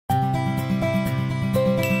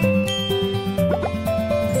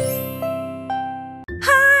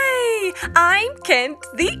I'm Kent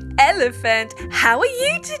the elephant. How are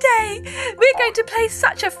you today? We're going to play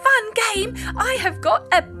such a fun game. I have got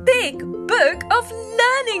a big book of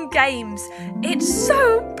learning games. It's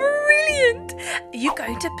so brilliant. You're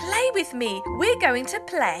going to play with me. We're going to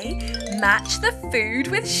play Match the Food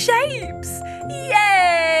with Shapes.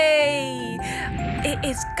 Yay! It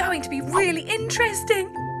is going to be really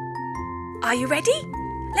interesting. Are you ready?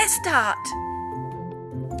 Let's start.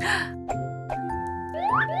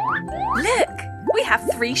 Look, we have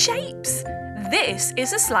 3 shapes. This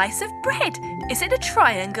is a slice of bread. Is it a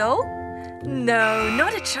triangle? No,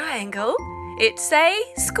 not a triangle. It's a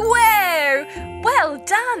square. Well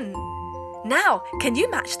done. Now, can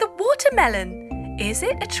you match the watermelon? Is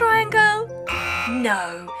it a triangle?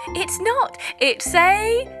 No, it's not. It's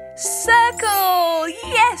a circle.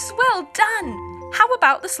 Yes, well done. How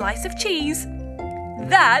about the slice of cheese?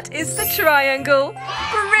 That is the triangle.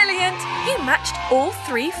 Brilliant! You matched all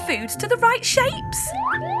 3 foods to the right shapes.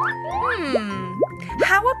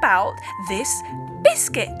 How about this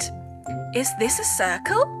biscuit? Is this a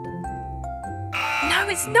circle? No,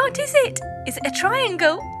 it's not, is it? Is it a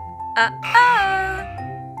triangle?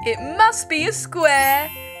 It must be a square.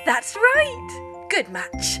 That's right. Good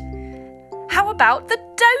match. How about the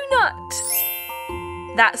donut?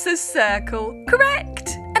 That's a circle. Correct.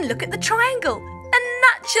 And look at the triangle. A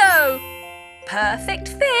nacho! Perfect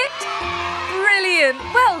fit! Brilliant!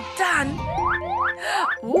 Well done!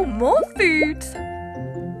 Oh, more food!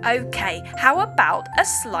 Okay, how about a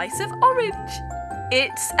slice of orange?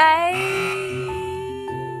 It's a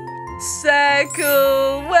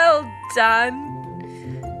circle! Well done!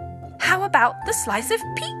 How about the slice of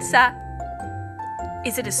pizza?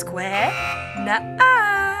 Is it a square?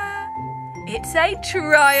 Nuh-uh! It's a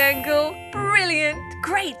triangle! Brilliant!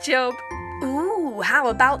 Great job! Ooh, how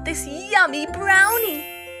about this yummy brownie?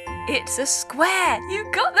 It's a square. You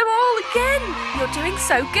got them all again. You're doing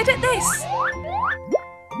so good at this.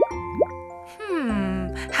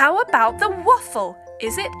 How about the waffle?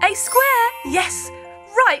 Is it a square? Yes,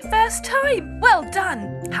 right first time. Well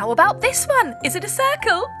done. How about this one? Is it a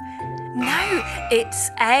circle? No, it's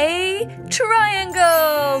a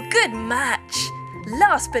triangle. Good match.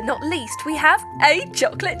 Last but not least, we have a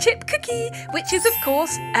chocolate chip cookie, which is, of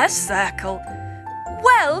course, a circle.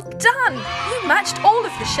 Well done! You matched all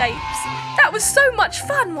of the shapes. That was so much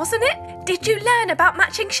fun, wasn't it? Did you learn about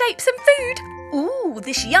matching shapes and food? Ooh,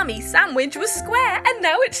 this yummy sandwich was square and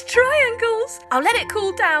now it's triangles. I'll let it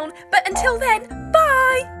cool down, but until then,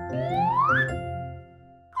 bye!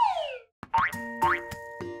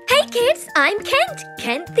 Hey kids, I'm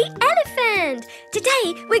Kent the elephant.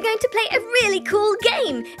 Today we're going to play a really cool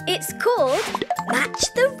game. It's called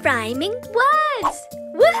Match the Rhyming Words.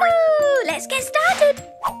 Woohoo! Let's get started.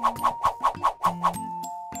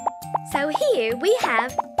 So here we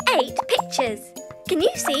have 8 pictures. Can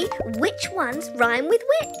you see which ones rhyme with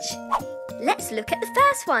which? Let's look at the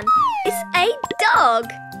first one. It's a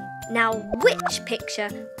dog. Now which picture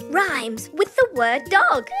rhymes with the word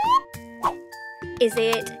dog? Is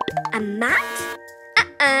it a mat?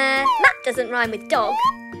 Mat doesn't rhyme with dog.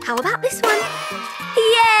 How about this one?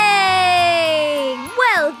 Yay!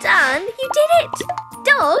 Well done, you did it!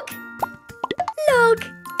 Dog, log.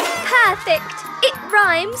 Perfect. It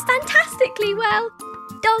rhymes fantastically well.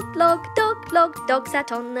 Dog, log, dog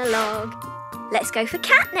sat on the log. Let's go for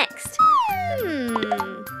cat next.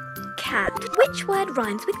 Cat. Which word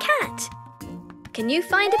rhymes with cat? Can you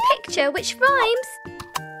find a picture which rhymes?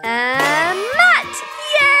 Mat!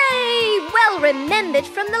 Yay! Well remembered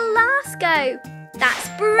from the last go. That's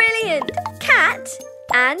brilliant. Cat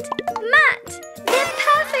and mat. They're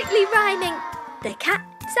perfectly rhyming. The cat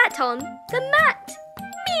sat on the mat.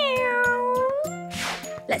 Meow.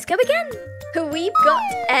 Let's go again. We've got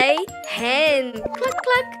a hen. Cluck,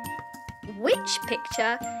 cluck. Which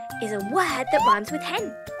picture is a word that rhymes with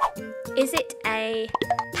hen? Is it a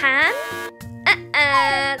pan?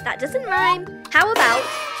 That doesn't rhyme. How about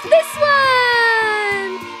this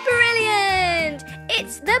one? Brilliant!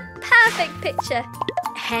 It's the perfect picture.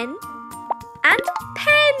 Hen and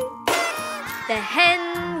pen. The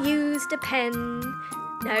hen used a pen.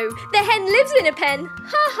 No, the hen lives in a pen.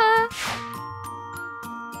 Ha ha.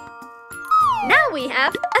 Now we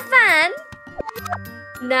have a fan.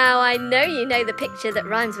 Now I know you know the picture that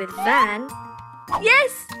rhymes with van.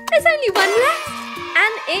 Yes, there's only one left.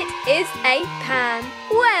 And it is a pan.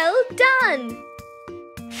 Well done.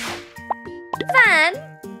 Van.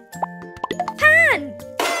 Pan.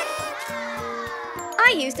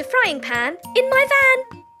 I used a frying pan in my van.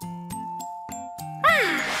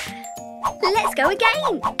 Let's go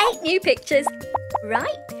again. 8 new pictures.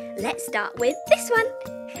 Right, let's start with this one.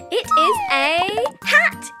 It is a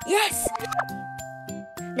hat. Yes.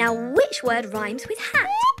 Now, which word rhymes with hat?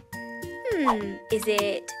 Is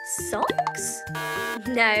it socks?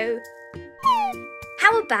 No.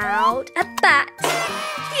 How about a bat?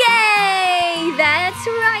 Yay! That's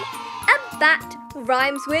right. A bat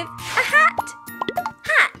rhymes with a hat.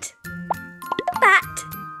 Hat. Bat.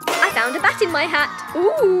 I found a bat in my hat.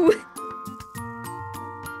 Ooh.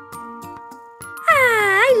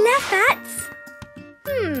 I love bats.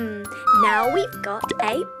 Now we've got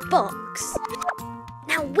a box.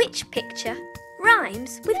 Now, which picture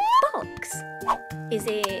rhymes with box? Is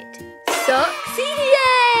it socks?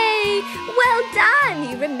 Yay! Well done!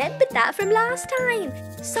 You remembered that from last time.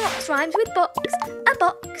 Socks rhymes with box. A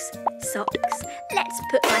box. Socks. Let's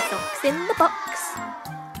put my socks in the box.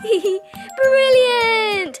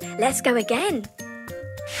 Brilliant! Let's go again.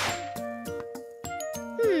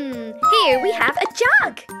 Here we have a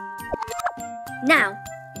jug. Now,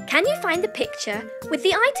 can you find the picture with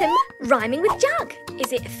the item rhyming with jug?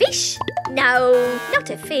 Is it a fish? No, not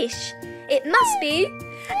a fish. It must be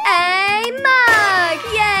a mug!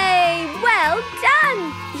 Yay! Well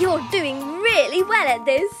done! You're doing really well at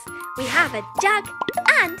this. We have a jug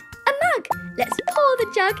and a mug. Let's pour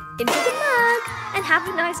the jug into the mug and have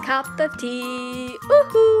a nice cup of tea.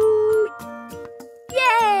 Woohoo!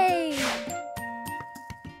 Yay!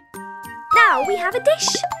 Now we have a dish.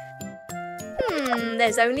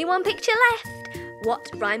 There's only one picture left. What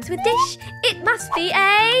rhymes with dish? It must be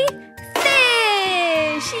a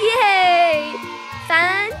fish! Yay!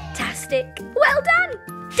 Fantastic! Well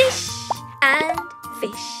done! Dish and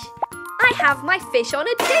fish. I have my fish on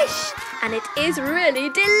a dish and it is really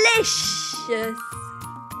delicious.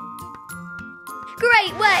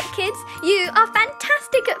 Great work, kids! You are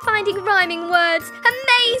fantastic at finding rhyming words.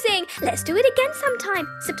 Amazing! Let's do it again sometime.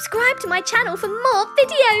 Subscribe to my channel for more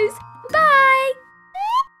videos. Bye!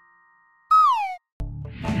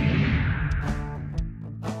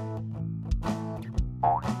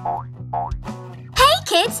 Hey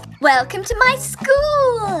kids, welcome to my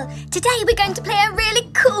school! Today we're going to play a really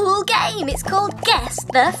cool game. It's called Guess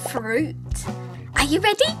the Fruit. Are you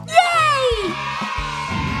ready? Yay!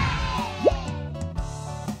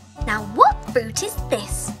 Now what fruit is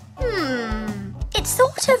this? It's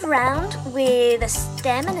sort of round with a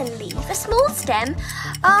stem and a leaf, a small stem.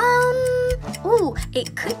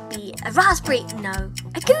 It could be a raspberry. No.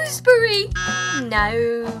 A gooseberry.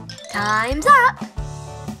 No. Time's up.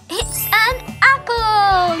 It's an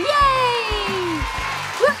apple. Yay!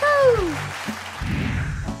 Woohoo!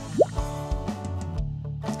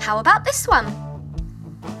 How about this one?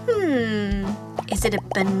 Is it a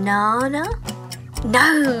banana?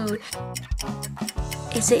 No.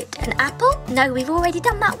 Is it an apple? No, we've already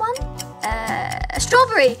done that one. A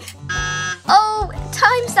strawberry. Oh,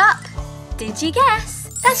 time's up. Did you guess?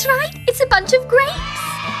 That's right, it's a bunch of grapes.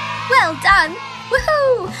 Well done.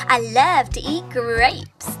 Woohoo! I love to eat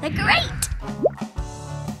grapes. They're great.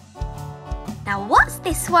 Now what's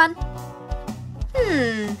this one?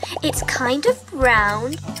 It's kind of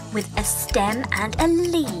round with a stem and a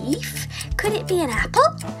leaf. Could it be an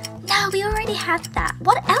apple? No, we already had that.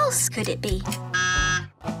 What else could it be?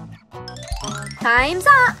 Time's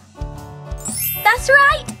up. That's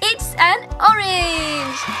right, it's an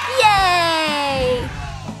orange. Yay!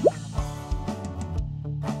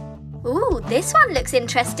 Ooh, this one looks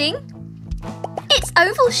interesting. It's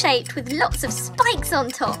oval shaped with lots of spikes on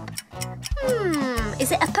top.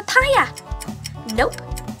 Is it a papaya? Nope.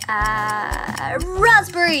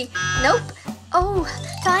 Raspberry. Nope. Oh,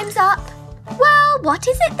 time's up. Well, what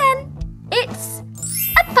is it then? It's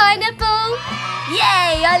a pineapple.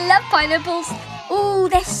 Yay, I love pineapples. Ooh,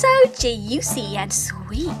 they're so juicy and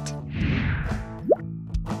sweet.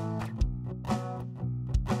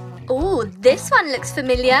 Ooh, this one looks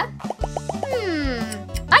familiar.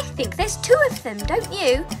 I think there's two of them, don't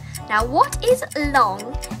you? Now, what is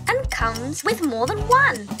long and comes with more than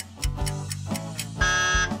one?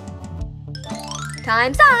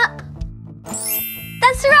 Time's up.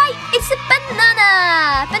 That's right, it's a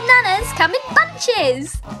banana. Bananas come in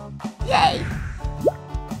bunches. Yay.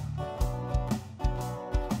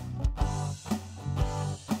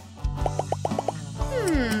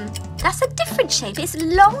 That's a different shape. It's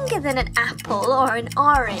longer than an apple or an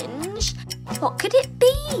orange. What could it be?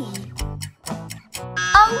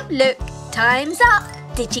 Oh, look, time's up.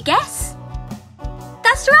 Did you guess?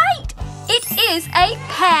 That's right. It is a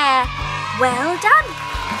pear. Well done.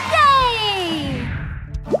 Yay!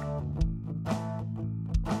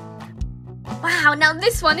 Wow, now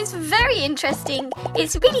this one is very interesting.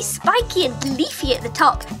 It's really spiky and leafy at the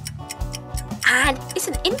top. And it's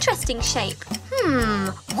an interesting shape.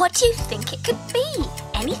 What do you think it could be?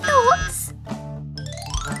 Any thoughts?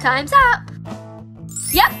 Time's up.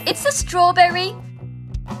 Yep, it's a strawberry.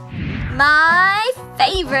 My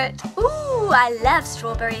favourite. Ooh, I love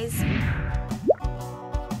strawberries.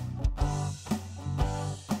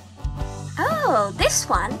 Oh, this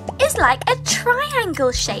one is like a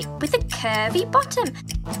triangle shape with a curvy bottom.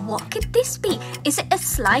 What could this be? Is it a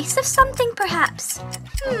slice of something, perhaps?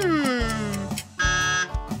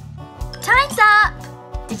 Time's up.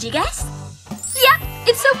 Did you guess? Yep,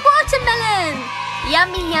 it's a watermelon.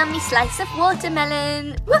 Yummy, yummy slice of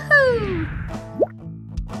watermelon. Woohoo!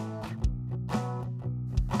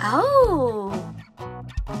 Oh,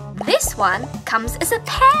 this one comes as a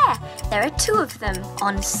pair. There are two of them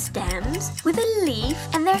on stems with a leaf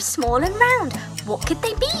and they're small and round. What could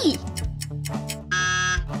they be?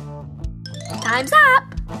 Time's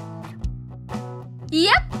up.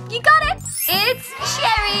 Yep, you got it. It's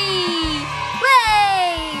cherry.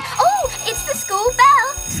 Way! Oh, it's the school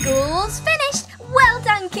bell. School's finished. Well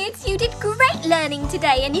done, kids. You did great learning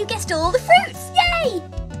today and you guessed all the fruits. Yay!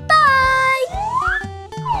 Bye!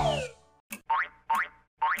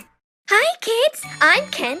 Hi, kids. I'm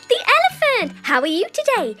Kent the elephant. How are you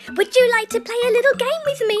today? Would you like to play a little game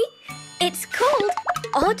with me? It's called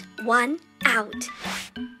Odd One Out.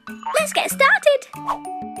 Let's get started.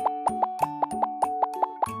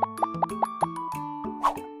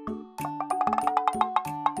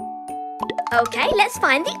 Okay, let's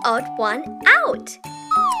find the odd one out.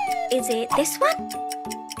 Is it this one?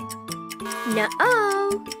 No.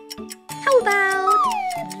 How about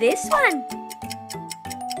this one?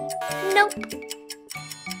 Nope.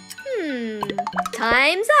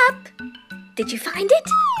 Time's up. Did you find it?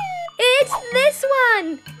 It's this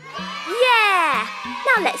one. Yeah.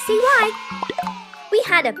 Now let's see why. We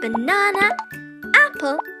had a banana,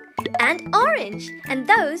 apple, and orange, and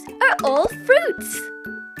those are all fruits.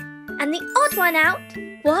 And the odd one out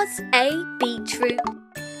was a beetroot.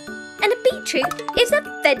 And a beetroot is a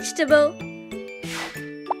vegetable.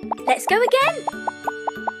 Let's go again.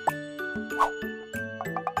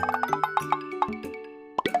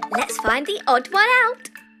 Let's find the odd one out.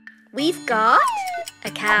 We've got a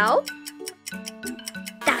cow.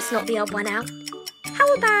 That's not the odd one out.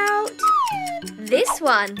 How about this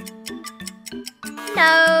one?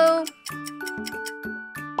 No.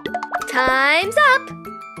 Time's up.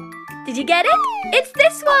 Did you get it? It's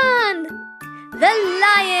this one! The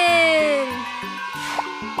lion!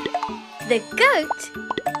 The goat,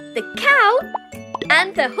 the cow,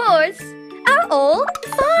 and the horse are all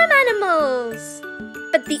farm animals.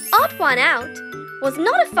 But the odd one out was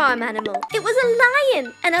not a farm animal. It was a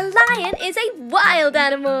lion, and a lion is a wild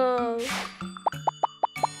animal.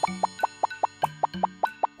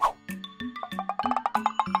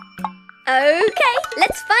 Okay,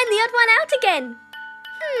 let's find the odd one out again.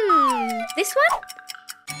 This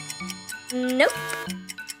one? Nope.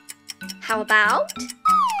 How about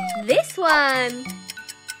this one?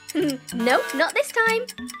 Nope, not this time.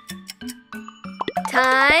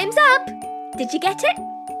 Time's up. Did you get it?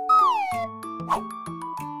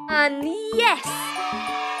 Yes.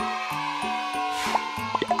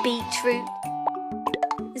 Beetroot,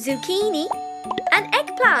 zucchini, and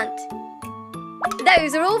eggplant.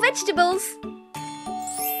 Those are all vegetables.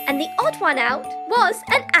 And the odd one out was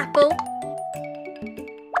an apple.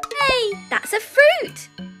 Hey, that's a fruit.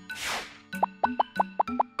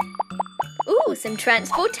 Ooh, some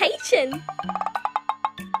transportation.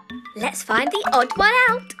 Let's find the odd one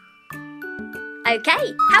out.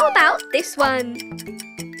 Okay, how about this one?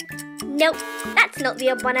 Nope, that's not the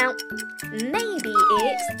odd one out. Maybe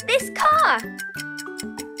it's this car.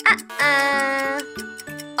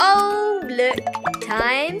 Oh, look,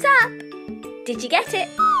 time's up. Did you get it?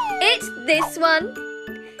 It's this one.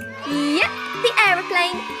 Yep, the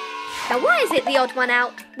aeroplane. Now why is it the odd one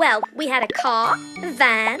out? Well, we had a car, a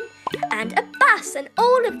van, and a bus, and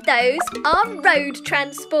all of those are road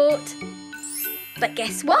transport. But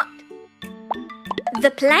guess what?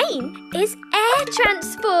 The plane is air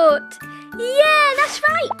transport. Yeah, that's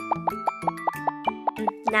right.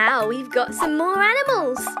 Now we've got some more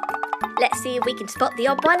animals. Let's see if we can spot the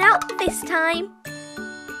odd one out this time.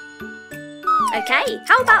 Okay,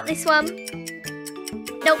 how about this one?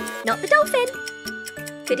 Nope, not the dolphin.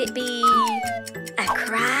 Could it be a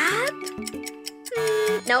crab?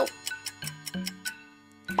 Nope.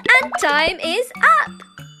 And time is up.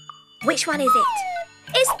 Which one is it?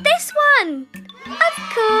 It's this one. Of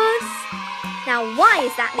course. Now why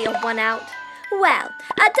is that the odd one out? Well,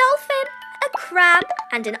 a dolphin, a crab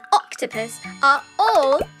and an octopus are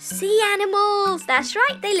all sea animals. That's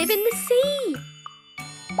right, they live in the sea.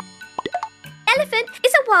 Elephant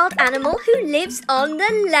is a wild animal who lives on the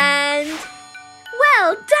land.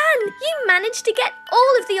 Well done! You managed to get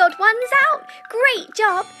all of the odd ones out. Great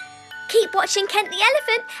job. Keep watching Kent the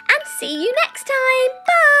Elephant and see you next time.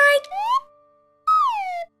 Bye!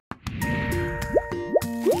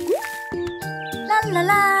 La la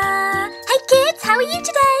la! Hey kids, how are you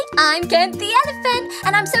today? I'm Kent the Elephant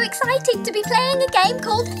and I'm so excited to be playing a game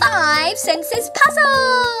called 5 Senses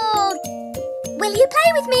Puzzle! Will you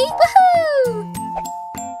play with me? Woohoo!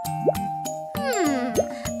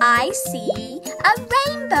 I see a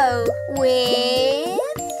rainbow with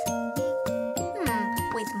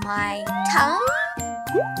my tongue?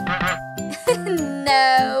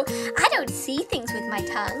 No, I don't see things with my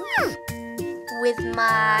tongue. With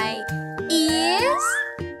my ears?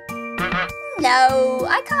 No,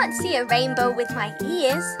 I can't see a rainbow with my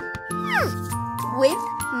ears. With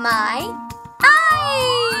my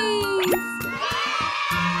eyes!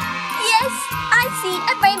 Yes, I see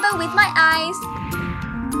a rainbow with my eyes.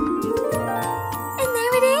 And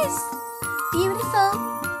there it is. Beautiful.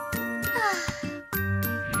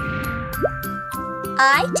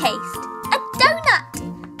 I taste a donut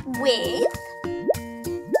with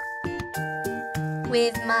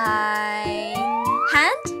my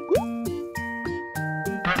hand.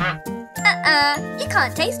 You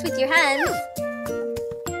can't taste with your hands.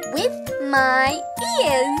 With my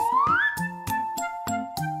ears.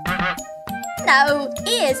 No,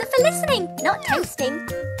 ears are for listening, not tasting.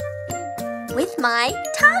 With my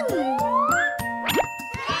tongue.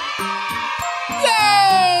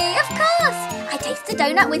 Yay! Of course! I taste a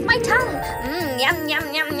donut with my tongue. Yum,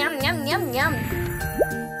 yum, yum, yum, yum, yum, yum.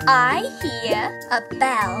 I hear a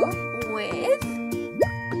bell with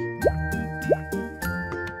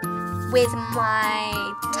my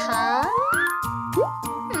tongue.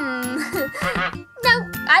 No,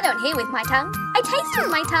 I don't hear with my tongue. I taste with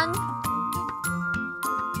my tongue.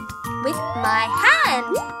 With my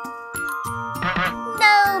hand.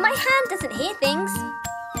 No, my hand doesn't hear things.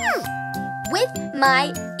 With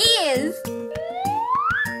my ears.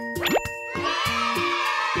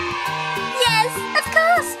 Yes, of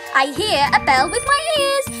course. I hear a bell with my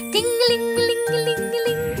ears.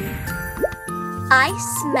 Ding-a-ling-a-ling-a-ling-a-ling. I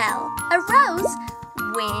smell a rose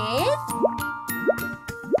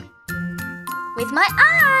with my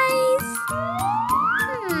eyes.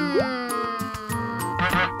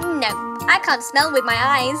 No, I can't smell with my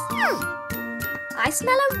eyes. I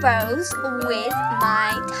smell a rose with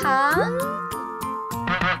my tongue.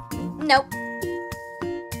 Nope.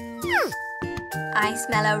 I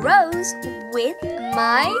smell a rose with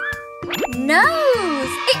my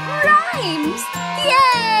nose. It rhymes.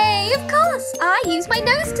 Yay! Of course, I use my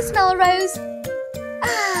nose to smell a rose.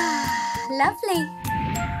 Ah, lovely.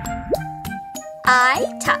 I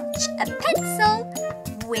touch a pencil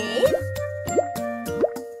with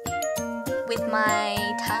my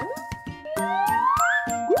tongue.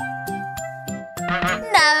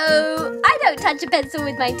 No, I don't touch a pencil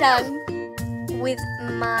with my tongue. With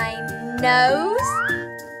my nose?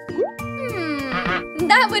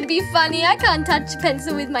 That would be funny. I can't touch a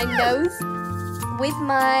pencil with my nose. With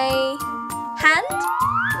my hand?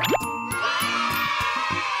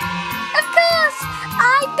 Of course!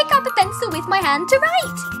 I pick up a pencil with my hand to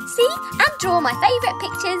write. See? And draw my favourite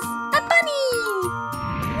pictures. A bunny!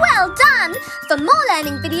 Well done! For more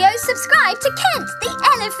learning videos, subscribe to Kent the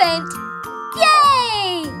Elephant.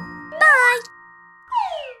 Yay! Bye!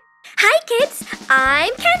 Hi kids,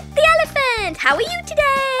 I'm Kent the Elephant. How are you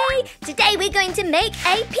today? Today we're going to make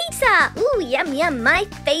a pizza. Ooh, yum yum, my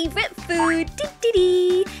favourite food.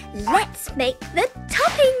 Dee-dee-dee. Let's make the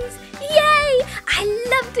toppings. Yay! I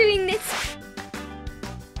love doing this.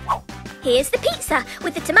 Here's the pizza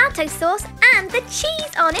with the tomato sauce and the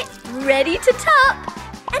cheese on it, ready to top.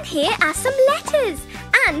 And here are some letters.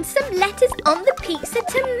 And some letters on the pizza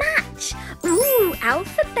to match. Ooh,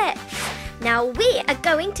 alphabets. Now we are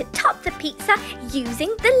going to top the pizza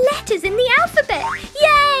using the letters in the alphabet.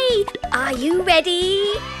 Yay! Are you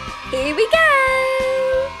ready? Here we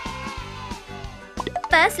go.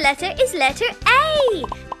 First letter is letter A.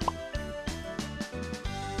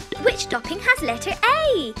 Which topping has letter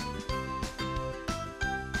A?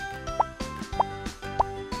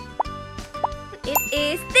 It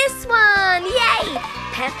is this one. Yay!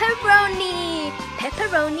 Pepperoni.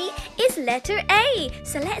 Pepperoni is letter A,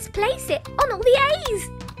 so let's place it on all the A's.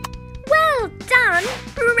 Well done!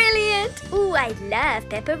 Brilliant! Ooh, I love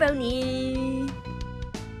pepperoni.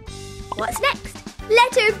 What's next?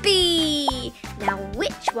 Letter B. Now,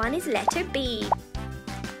 which one is letter B?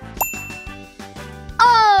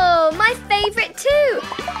 Oh, my favourite too!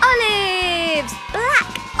 Olives!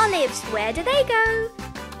 Black olives. Where do they go?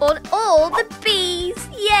 On all the B's.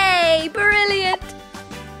 Yay! Brilliant!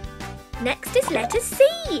 Next is letter C.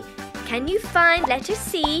 Can you find letter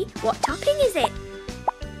C? What topping is it?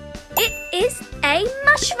 It is a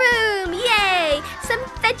mushroom! Yay! Some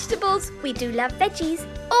vegetables. We do love veggies.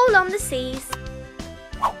 All on the C's.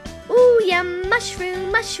 Ooh, yum,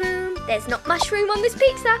 mushroom, mushroom. There's not mushroom on this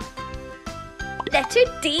pizza. Letter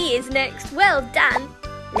D is next. Well done.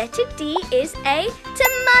 Letter D is a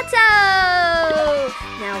tomato.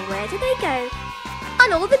 Now where do they go?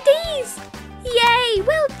 On all the D's. Yay,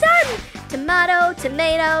 well done. Tomato,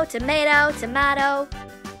 tomato, tomato, tomato.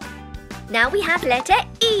 Now we have letter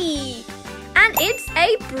E. And it's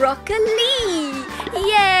a broccoli.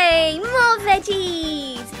 Yay, more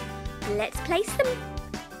veggies. Let's place them.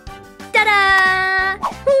 Ta-da!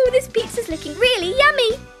 Ooh, this pizza's looking really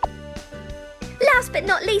yummy. Last but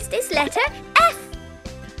not least is letter F.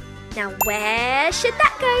 Now where should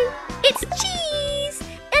that go? It's cheese!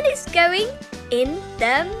 And it's going in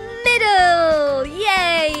the middle!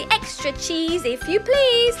 Yay! Extra cheese if you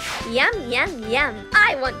please! Yum, yum, yum!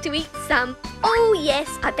 I want to eat some! Oh yes,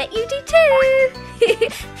 I bet you do too!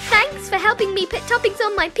 Thanks for helping me put toppings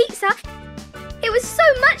on my pizza! It was so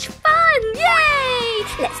much fun! Yay!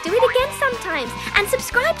 Let's do it again sometimes and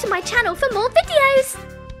subscribe to my channel for more videos!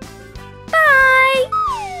 Bye!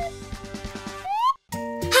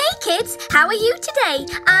 Hey kids, how are you today?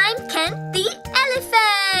 I'm Ken the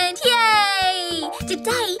elephant! Yay!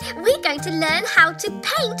 Today we're going to learn how to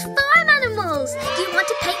paint farm animals. Do you want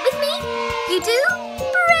to paint with me? You do?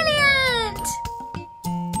 Brilliant!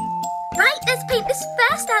 Right, let's paint this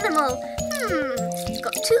first animal. It's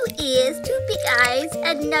got 2 ears, 2 big eyes,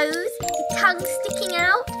 a nose, a tongue sticking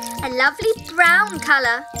out, a lovely brown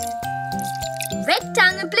colour. Red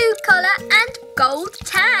tongue, a blue collar and gold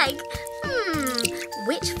tag.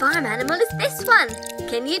 Which farm animal is this one?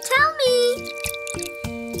 Can you tell me?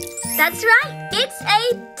 That's right, it's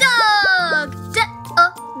a dog.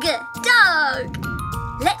 Dog.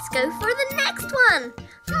 Let's go for the next one.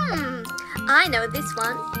 I know this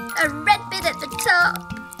one. A red bit at the top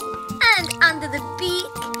and under the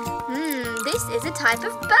beak. This is a type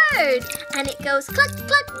of bird and it goes cluck,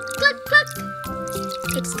 cluck, cluck, cluck.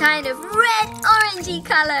 It's kind of red-orangey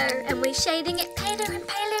colour and we're shading it paler and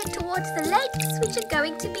paler towards the legs, which are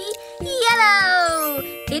going to be yellow.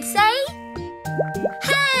 It's a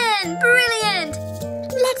hen! Brilliant!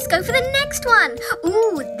 Let's go for the next one.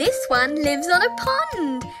 Ooh, this one lives on a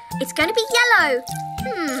pond. It's going to be yellow.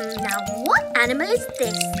 Now what animal is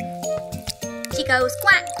this? She goes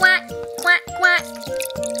quack, quack, quack, quack.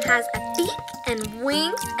 Has a beak and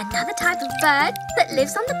wings, another type of bird that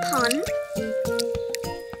lives on the pond.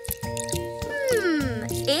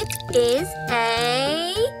 It is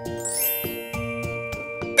a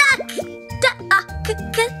duck.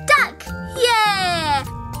 Duck. Yeah.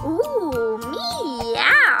 Ooh,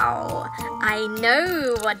 meow. I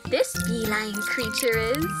know what this feline creature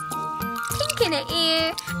is. Pink in her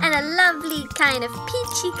ear and a lovely kind of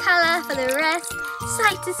peachy colour for the rest.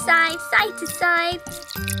 Side to side, side to side.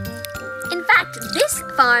 In fact, this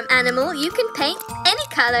farm animal you can paint any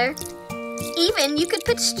colour. Even you could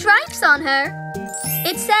put stripes on her.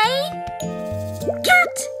 It's a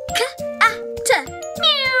cat.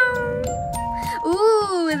 Meow.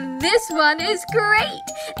 Ooh, this one is great.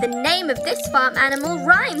 The name of this farm animal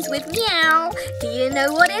rhymes with meow. Do you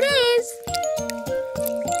know what it is?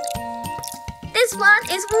 This one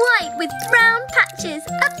is white with brown patches,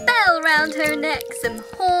 a bell round her neck, some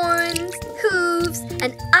horns, hooves,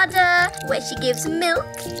 an udder where she gives milk.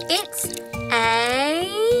 It's a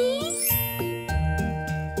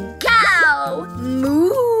cow.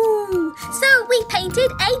 Moo. So we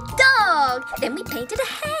painted a dog, then we painted a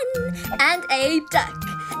hen and a duck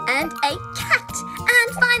and a cat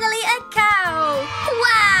and finally a cow.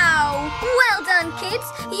 Wow! Well done, kids.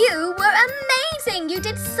 You were amazing. You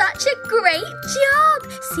did such a great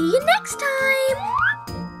job. See you next time.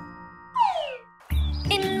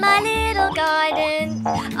 In my little garden.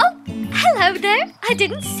 Oh, hello there. I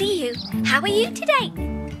didn't see you. How are you today?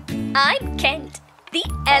 I'm Kent, the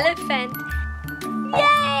elephant.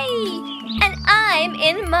 Yay! And I'm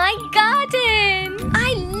in my garden.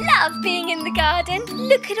 I love being in the garden.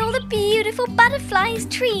 Look at all the beautiful butterflies,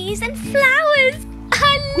 trees and flowers.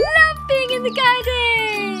 I love being in the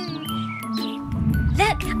garden.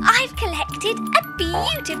 Look, I've collected a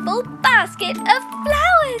beautiful basket of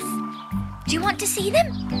flowers. Do you want to see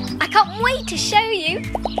them? I can't wait to show you.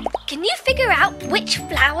 Can you figure out which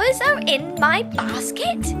flowers are in my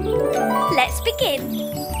basket? Let's begin.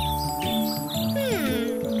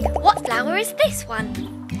 What flower is this one?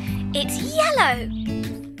 It's yellow.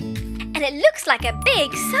 And it looks like a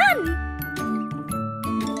big sun.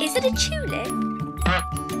 Is it a tulip?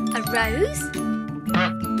 A rose?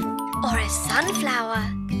 or a sunflower?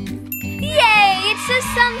 Yay, it's a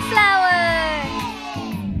sunflower!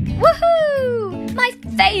 Woohoo! My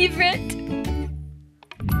favourite!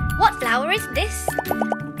 What flower is this?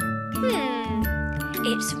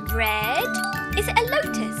 It's red. Is it a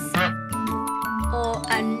lotus? Or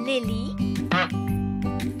a lily?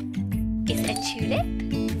 Is it a tulip?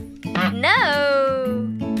 No!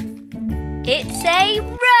 It's a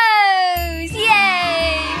rose!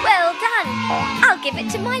 Yay! Well done! I'll give it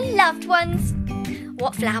to my loved ones.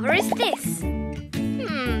 What flower is this?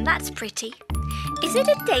 That's pretty. Is it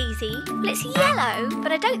a daisy? Well, it's yellow,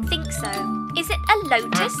 but I don't think so. Is it a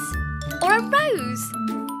lotus or a rose?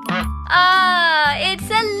 Ah, it's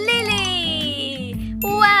a lily!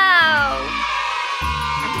 Wow!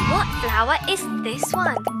 And what flower is this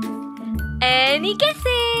one? Any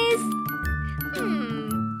guesses?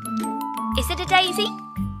 Is it a daisy?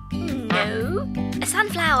 No. A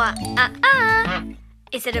sunflower?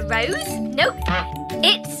 Is it a rose? Nope.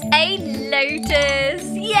 It's a lotus!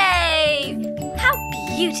 Yay! How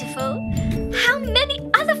beautiful! How many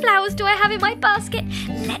other flowers do I have in my basket?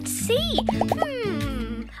 Let's see.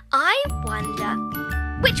 I wonder,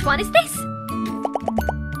 which one is this?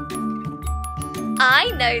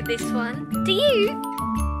 I know this one. Do you?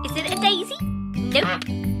 Is it a daisy? Nope.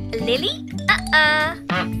 A lily?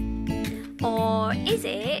 Or is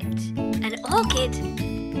it an orchid?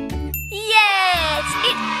 Yes,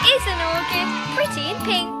 it is an orchid. Pretty and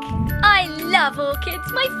pink. I love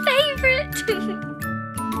orchids, my favourite.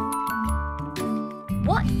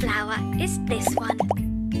 What flower is this one?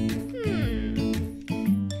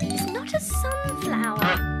 It's not a sunflower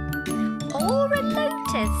or a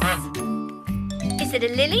lotus. Is it a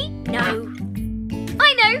lily? No.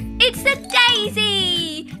 I know, it's a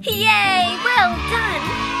daisy! Yay, well done!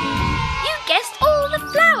 You guessed all the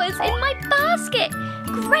flowers in my basket.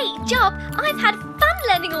 Great job! I've had fun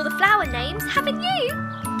learning all the flower names, haven't you?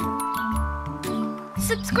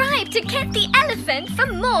 Subscribe to Kent the Elephant for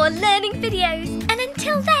more learning videos. And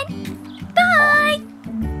until then, bye!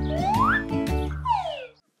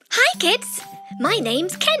 Hi kids! My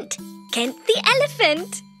name's Kent. Kent the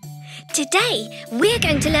Elephant. Today, we're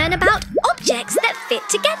going to learn about objects that fit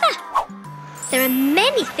together. There are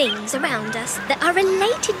many things around us that are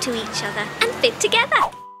related to each other and fit together.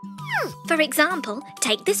 For example,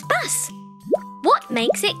 take this bus. What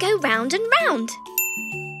makes it go round and round?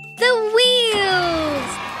 The wheels!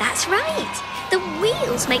 That's right. The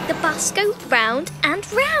wheels make the bus go round and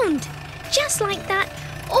round. Just like that,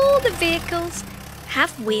 all the vehicles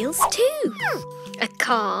have wheels too. A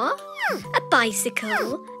car, a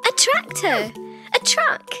bicycle, a tractor, a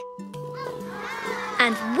truck.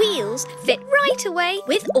 And wheels fit right away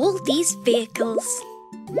with all these vehicles.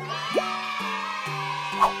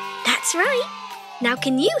 That's right. Now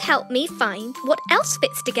can you help me find what else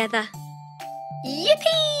fits together?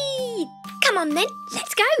 Yippee! Come on then,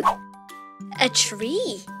 let's go. A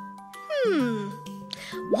tree.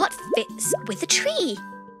 What fits with a tree?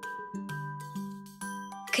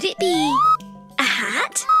 Could it be a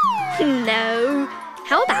hat? No.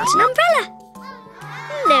 How about an umbrella?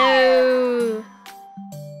 No.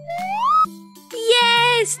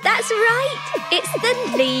 Yes, that's right. It's the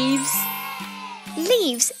leaves.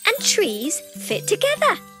 Leaves and trees fit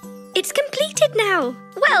together. It's completed now.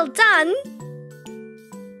 Well done.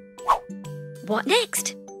 What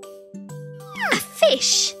next? A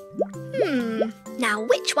fish. Now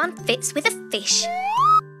which one fits with a fish?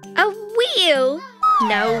 A wheel?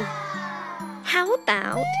 No. How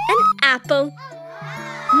about an apple?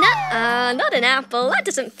 Nuh-uh, not an apple. That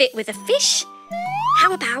doesn't fit with a fish.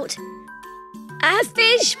 How about a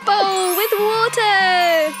fish bowl with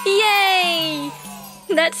water? Yay!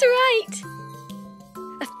 That's right.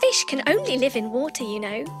 A fish can only live in water, you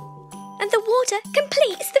know. And the water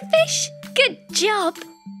completes the fish. Good job.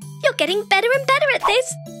 You're getting better and better at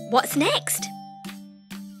this. What's next?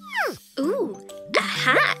 Ooh, a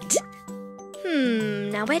hat.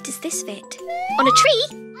 Now where does this fit? On a tree?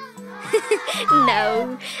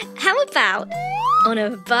 No. How about on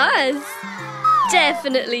a bus?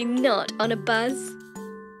 Definitely not on a bus.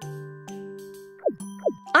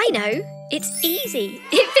 I know. It's easy.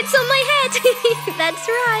 It fits on my head. That's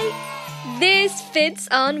right. This fits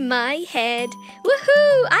on my head.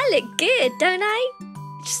 Woohoo! I look good, don't I?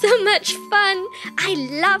 So much fun. I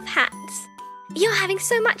love hats. You're having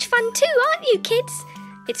so much fun too, aren't you, kids?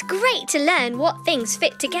 It's great to learn what things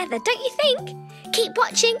fit together, don't you think? Keep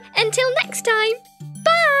watching until next time.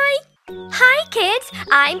 Bye! Hi, kids.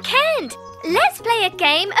 I'm Kent. Let's play a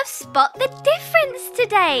game of Spot the Difference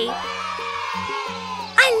today.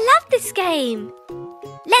 I love this game.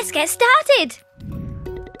 Let's get started.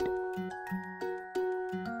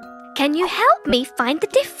 Can you help me find the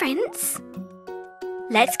difference?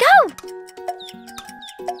 Let's go!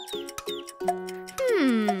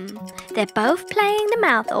 They're both playing the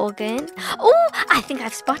mouth organ. Oh, I think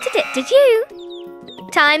I've spotted it. Did you?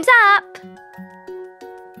 Time's up!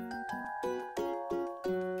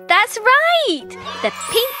 That's right! The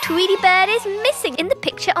pink Tweety bird is missing in the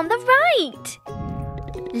picture on the right.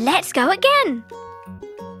 Let's go again.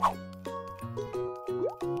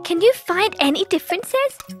 Can you find any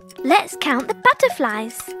differences? Let's count the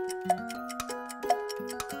butterflies.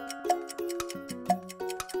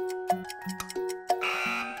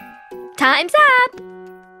 Time's up!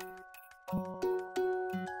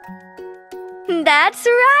 That's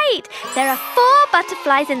right! There are 4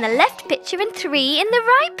 butterflies in the left picture and 3 in the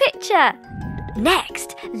right picture.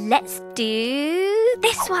 Next, let's do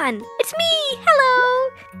this one. It's me!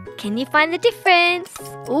 Hello! Can you find the difference?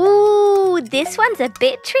 Ooh, this one's a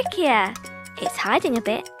bit trickier. It's hiding a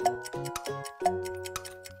bit.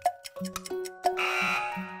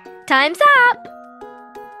 Time's up!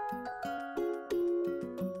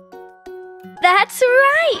 That's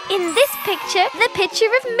right! In this picture, the picture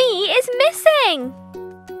of me is missing.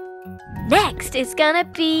 Next is gonna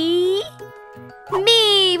be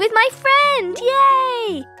me with my friend.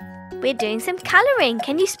 Yay! We're doing some colouring.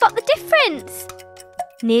 Can you spot the difference?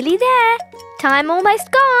 Nearly there. Time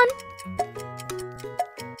almost gone.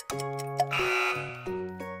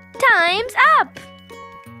 Time's up.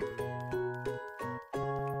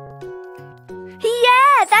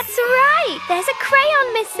 Yeah, that's right. There's a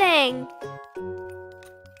crayon missing.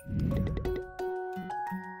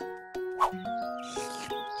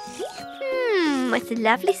 It's a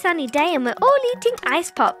lovely sunny day and we're all eating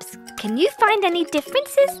ice pops. Can you find any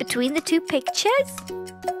differences between the 2 pictures?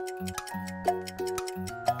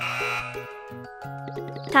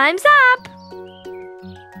 Time's up!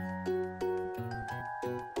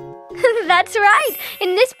 That's right!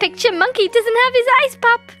 In this picture, Monkey doesn't have his ice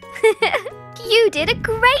pop. You did a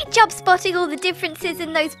great job spotting all the differences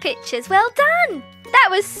in those pictures. Well done! That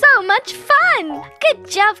was so much fun! Good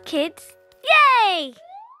job, kids! Yay!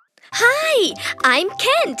 Hi, I'm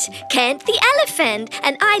Kent the elephant,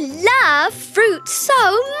 and I love fruit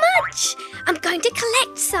so much. I'm going to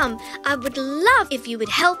collect some. I would love if you would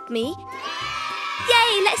help me.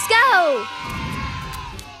 Yay, let's go.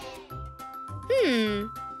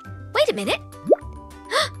 Wait a minute.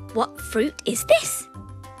 What fruit is this?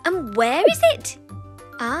 And where is it?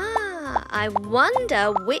 Ah, I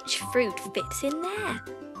wonder which fruit fits in there.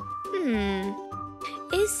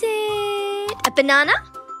 Is it a banana?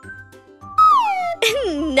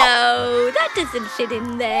 No, that doesn't fit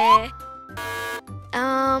in there.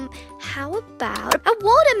 How about a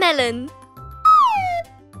watermelon?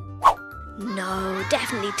 No,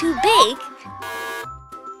 definitely too big.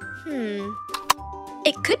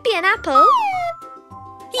 It could be an apple.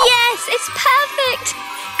 Yes, it's perfect.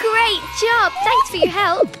 Great job. Thanks for your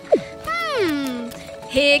help.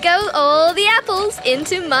 Here go all the apples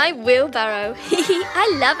into my wheelbarrow. I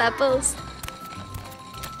love apples.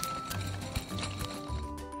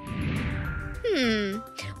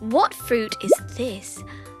 What fruit is this?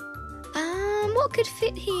 What could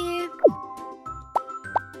fit here?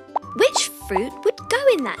 Which fruit would go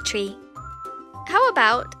in that tree? How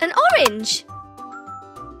about an orange?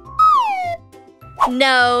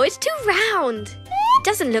 No, it's too round. It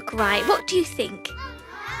doesn't look right. What do you think?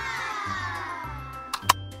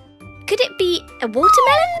 Could it be a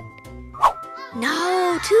watermelon?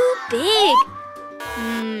 No, too big.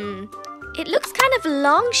 It looks kind of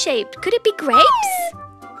long-shaped. Could it be grapes?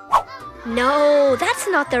 No, that's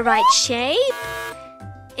not the right shape.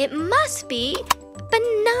 It must be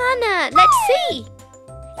banana. Let's see.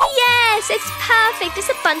 Yes, it's perfect. It's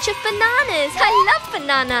a bunch of bananas. I love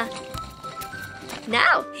banana.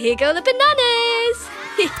 Now, here go the bananas.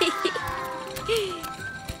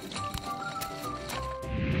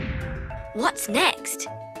 What's next?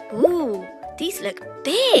 Ooh, these look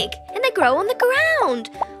big and they grow on the ground.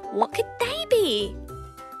 What could they be?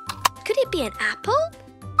 Could it be an apple?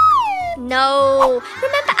 No,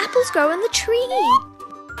 remember apples grow on the tree.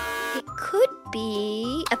 It could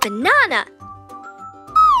be a banana.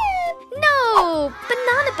 No,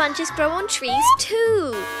 banana bunches grow on trees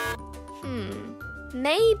too.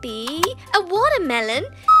 Maybe a watermelon?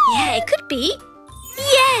 Yeah, it could be.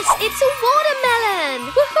 Yes, it's a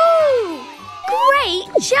watermelon! Woohoo! Great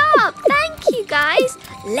job! Thank you, guys.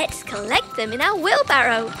 Let's collect them in our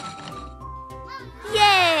wheelbarrow.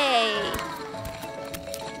 Yay!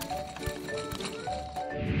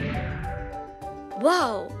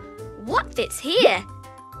 Whoa, what fits here?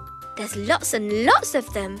 There's lots and lots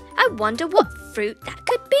of them. I wonder what fruit that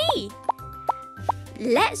could be.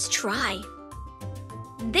 Let's try.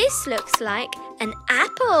 This looks like an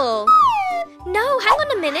apple. No, hang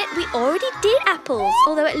on a minute. We already did apples,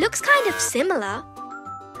 although it looks kind of similar.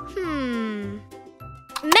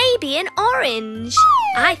 Maybe an orange.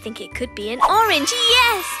 I think it could be an orange.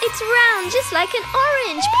 Yes, it's round, just like an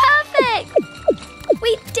orange. Perfect.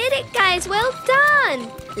 We did it, guys. Well done.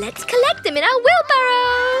 Let's collect them in our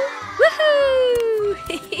wheelbarrow. Woohoo!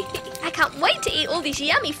 I can't wait to eat all these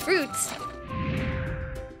yummy fruits.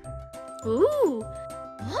 Ooh,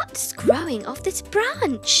 what's growing off this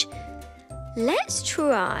branch? Let's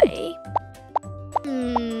try.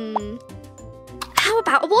 How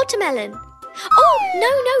about a watermelon? Oh,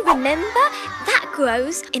 no, remember? That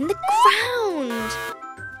grows in the ground.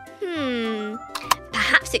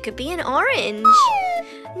 Perhaps it could be an orange.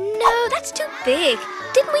 No, that's too big.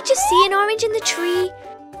 Didn't we just see an orange in the tree?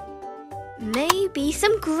 Maybe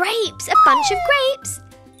some grapes, a bunch of grapes.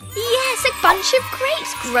 Yes, a bunch of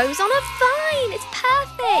grapes grows on a vine. It's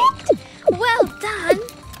perfect. Well done.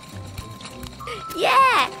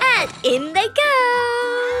 Yeah, and in they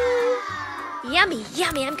go. Yummy,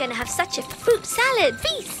 yummy. I'm going to have such a fruit salad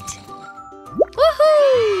feast.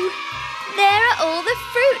 Woohoo! There are all the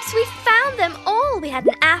fruits. We found them all. We had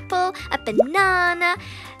an apple, a banana,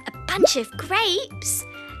 a bunch of grapes,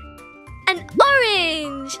 an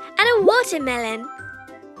orange, and a watermelon.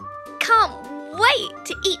 Can't wait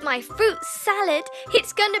to eat my fruit salad.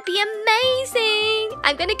 It's going to be amazing.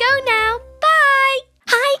 I'm going to go now. Bye.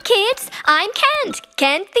 Hi, kids. I'm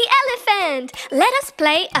Kent the elephant. Let us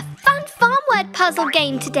play a fun farm word puzzle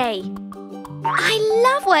game today. I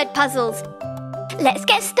love word puzzles. Let's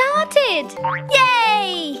get started.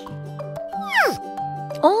 Yay!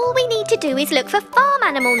 All we need to do is look for farm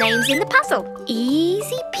animal names in the puzzle.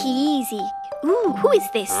 Easy peasy. Ooh, who is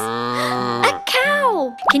this? A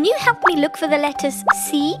cow. Can you help me look for the letters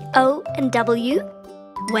C, O, and W?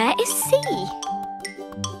 Where is C?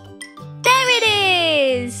 There it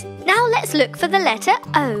is. Now let's look for the letter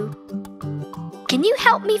O. Can you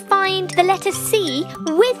help me find the letter C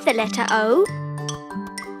with the letter O?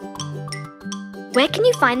 Where can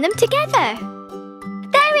you find them together?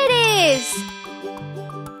 There it is.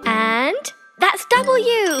 And that's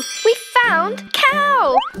W. We found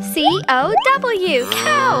cow. C-O-W.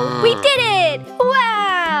 Cow. We did it.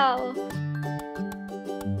 Wow.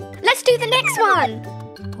 Let's do the next one.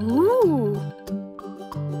 Ooh.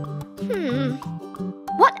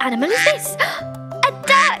 What animal is this? A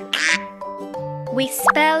duck. We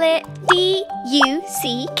spell it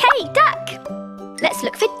D-U-C-K. Duck. Let's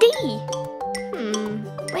look for D.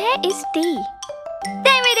 Where is D?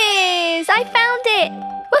 There it is. I found it.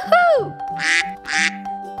 Woohoo!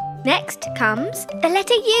 Next comes the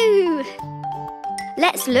letter U.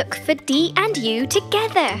 Let's look for D and U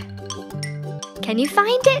together. Can you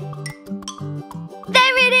find it?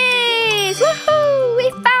 There it is! Woohoo! We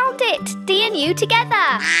found it! D and U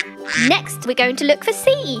together. Next, we're going to look for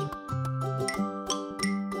C.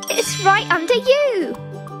 It's right under U.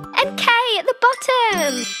 And K at the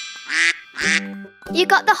bottom. You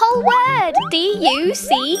got the whole word.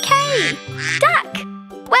 D-U-C-K. Duck.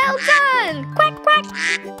 Well done! Quack, quack!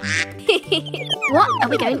 What are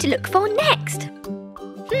we going to look for next?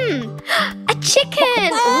 A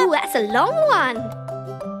chicken! Ooh, that's a long one.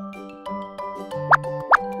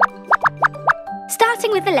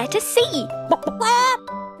 Starting with the letter C.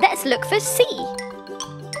 Let's look for C.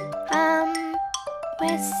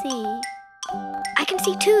 Where's C? I can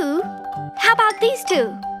see two. How about these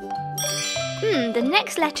two? The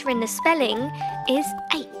next letter in the spelling is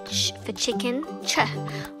H for chicken. Ch.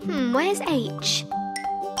 Where's H?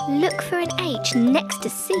 Look for an H next to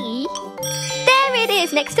C. There it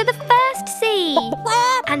is, next to the first C.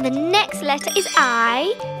 And the next letter is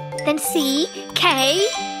I, then C, K,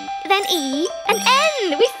 then E, and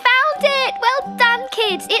N. We found it! Well done,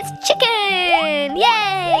 kids. It's chicken.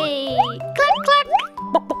 Yay! Cluck, cluck.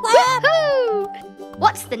 Woohoo!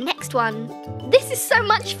 What's the next one? This is so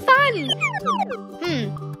much fun.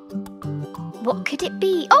 What could it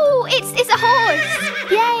be? Oh, it's a horse.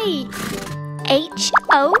 Yay!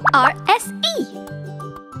 H-O-R-S-E.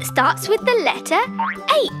 Starts with the letter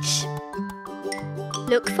H.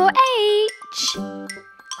 Look for H.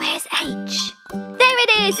 Where's H? There it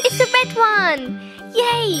is. It's a red one.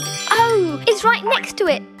 Yay! O is right next to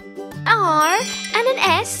it. R and an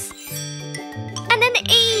S and an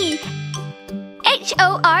E.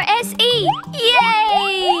 H-O-R-S-E.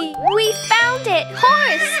 Yay! We found it.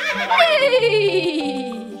 Horse.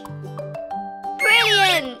 Whee!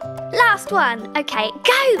 Brilliant. Last one. Okay,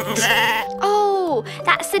 goat. Oh,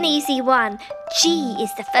 that's an easy one. G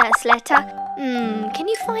is the first letter. Can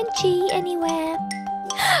you find G anywhere?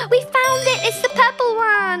 We found it! It's the purple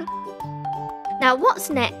one! Now what's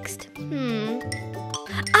next?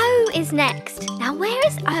 O is next. Now where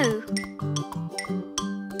is O?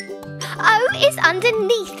 O is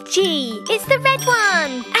underneath G. It's the red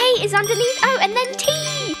one. A is underneath O and then T.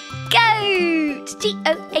 Goat.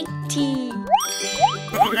 G-O-A-T.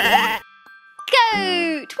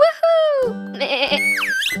 Goat. Woohoo!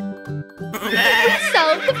 We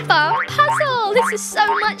solved the farm puzzle. This is so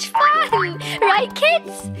much fun. Right,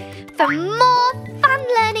 kids? For more fun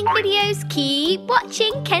learning videos, keep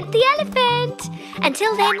watching Kent the Elephant.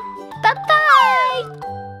 Until then, bye-bye.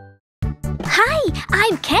 Hi,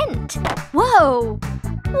 I'm Kent. Whoa!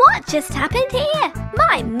 What just happened here?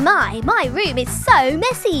 My room is so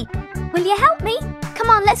messy. Will you help me? Come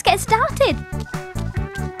on, let's get started.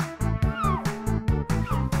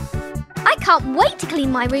 I can't wait to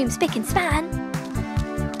clean my room spick and span.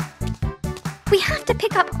 We have to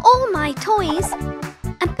pick up all my toys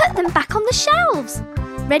and put them back on the shelves.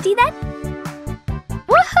 Ready then?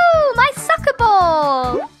 Woohoo! My soccer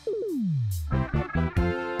ball!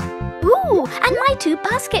 Ooh, and my 2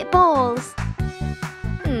 basketballs.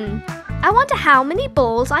 I wonder how many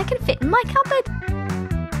balls I can fit in my cupboard.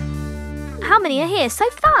 How many are here so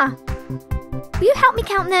far? Will you help me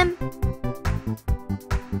count them?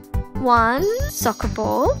 1 soccer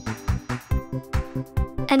ball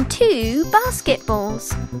and 2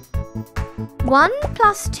 basketballs. 1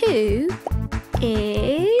 plus 2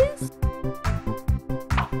 is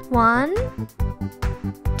 1,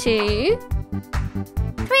 2,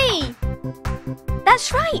 3.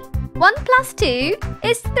 That's right. 1 plus 2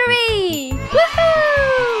 is 3.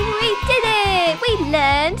 Woohoo! We did it! We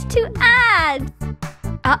learned to add.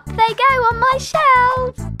 Up they go on my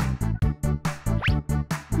shelves.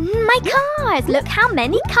 My cars! Look how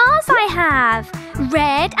many cars I have!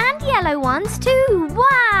 Red and yellow ones too!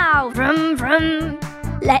 Wow! Vroom vroom!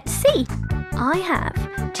 Let's see. I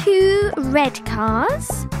have 2 red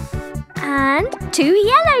cars and 2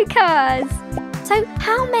 yellow cars. So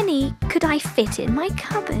how many could I fit in my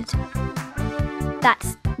cupboard?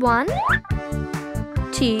 That's 1,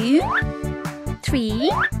 2,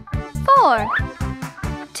 3, 4.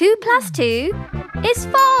 2 plus 2 is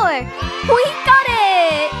 4. We got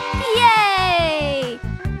it! Yay!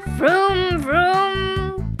 Vroom,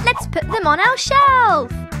 vroom. Let's put them on our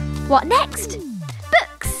shelf. What next?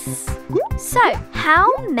 Books. So,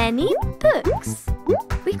 how many books?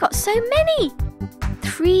 We've got so many.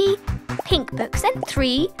 3 pink books and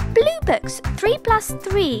 3 blue books. 3 plus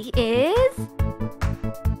 3 is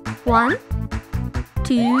 1,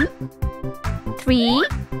 2, 3,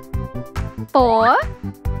 4,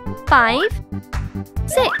 5,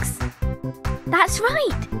 6. That's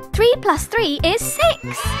right. 3 plus 3 is 6.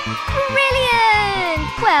 Brilliant!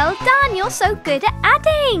 Well done. You're so good at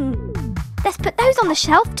adding. Let's put those on the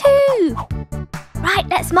shelf too. Right,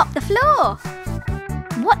 let's mop the floor.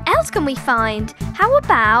 What else can we find? How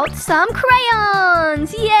about some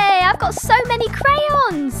crayons? Yay, I've got so many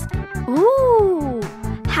crayons. Ooh,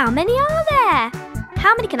 how many are there?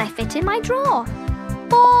 How many can I fit in my drawer?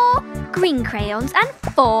 4 green crayons and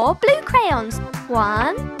 4 blue crayons.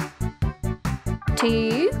 1,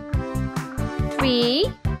 2,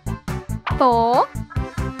 3, 4,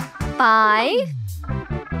 5,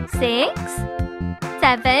 6,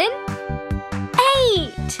 7,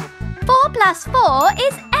 8. 4 plus 4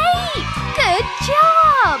 is 8. Good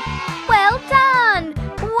job! Well done!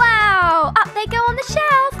 Wow! Up they go on the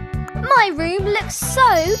shelf. My room looks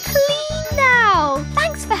so clean now.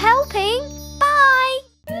 Thanks for helping. Bye!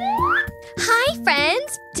 Hi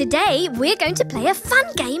friends! Today we're going to play a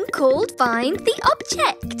fun game called Find the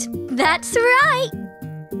Object. That's right!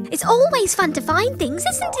 It's always fun to find things,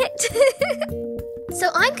 isn't it? So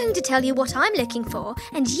I'm going to tell you what I'm looking for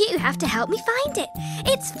and you have to help me find it.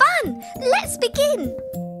 It's fun! Let's begin!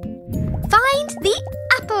 Find the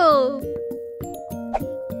apple!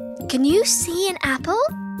 Can you see an apple?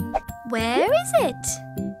 Where is it?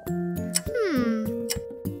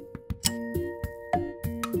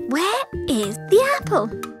 Where is the apple?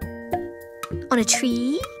 On a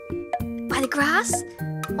tree? By the grass?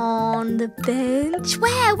 On the bench?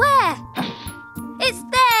 Where? It's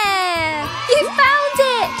there! You found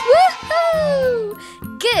it! Woohoo!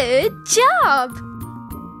 Good job!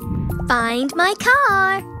 Find my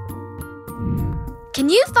car. Can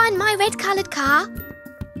you find my red-coloured car?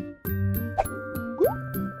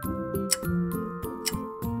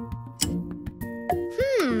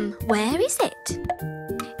 Where is it?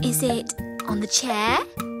 Is it on the chair?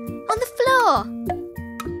 On the floor?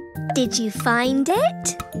 Did you find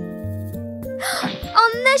it?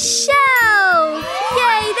 On the shelf!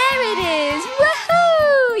 Yay, there it is!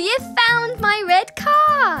 Woohoo! You found my red car!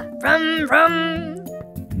 car. Vroom, vroom.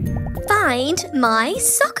 Find my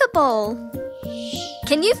soccer ball.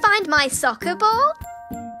 Can you find my soccer ball?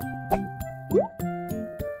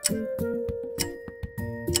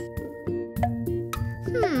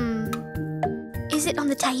 Is it on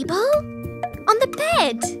the table? On the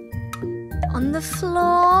bed? On the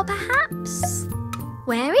floor, perhaps?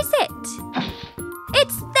 Where is it?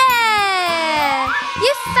 It's there!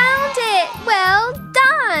 You found it! Well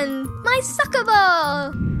done! My soccer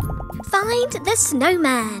ball! Find the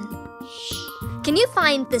snowman. Can you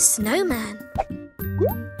find the snowman?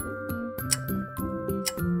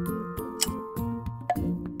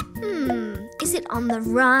 Is it on the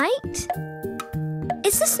right?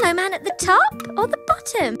 Is the snowman at the top or the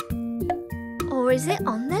bottom? Or is it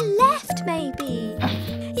on the left, maybe?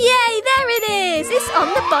 Yay, there it is! It's on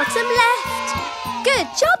the bottom left. Good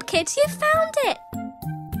job, kids, you found it.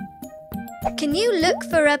 Can you look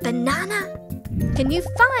for a banana? Can you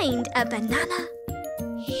find a banana?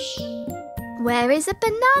 Where is a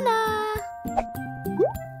banana?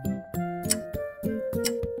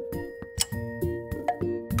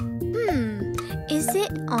 Is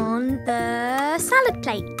it on the salad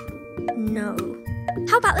plate? No.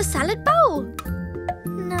 How about the salad bowl?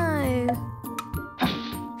 No.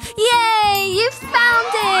 Yay! You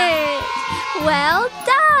found it! Well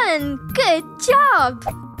done! Good job!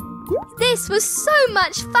 This was so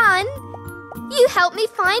much fun! You helped me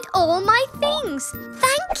find all my things.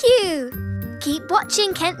 Thank you! Keep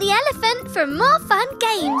watching Kent the Elephant for more fun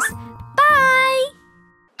games. Bye!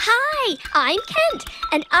 Hi, I'm Kent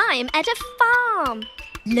and I'm at a farm.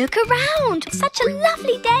 Look around, such a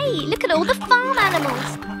lovely day. Look at all the farm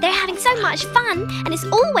animals. They're having so much fun and it's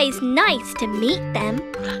always nice to meet them.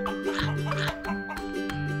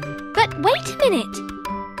 But wait a minute.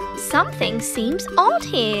 Something seems odd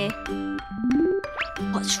here.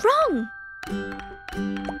 What's wrong?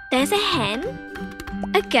 There's a hen,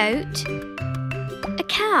 a goat, a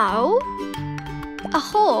cow, a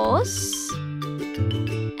horse,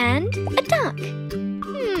 and a duck.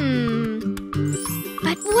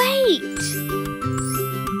 But wait!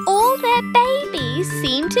 All their babies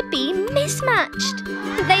seem to be mismatched.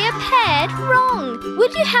 They are paired wrong.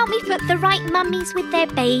 Would you help me put the right mummies with their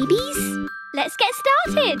babies? Let's get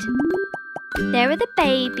started. There are the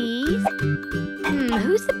babies.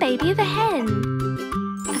 Who's the baby of a hen?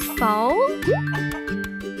 A foal?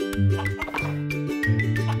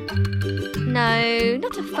 No,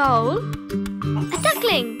 not a foal. A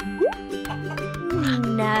duckling?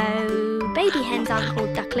 No, baby hens aren't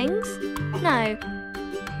called ducklings. No.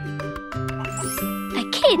 A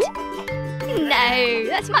kid? No,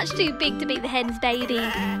 that's much too big to be the hen's baby.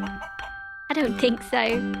 I don't think so.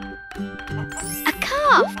 A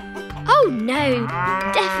calf? Oh no,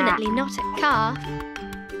 definitely not a calf.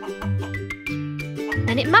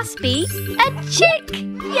 Then it must be a chick!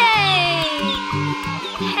 Yay!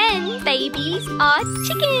 Hen babies are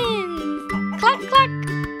chickens! Cluck cluck,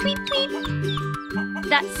 tweet tweet.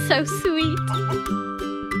 That's so sweet.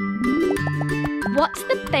 What's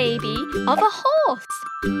the baby of a horse?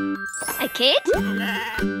 A kid?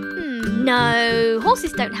 No,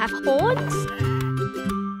 horses don't have horns.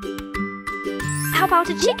 How about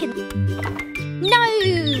a chicken? No,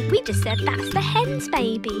 we just said that's the hen's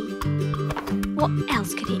baby. What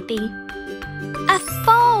else could it be? A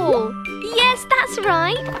foal! Yes, that's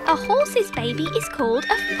right. A horse's baby is called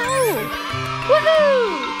a foal.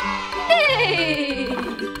 Woohoo! Yay!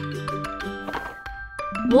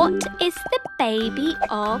 What is the baby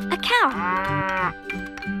of a cow?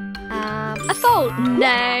 A foal.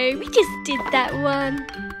 No, we just did that one.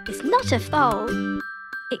 It's not a foal.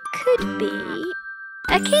 It could be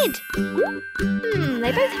a kid.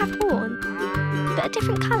 They both have horns, but are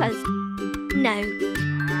different colours. No.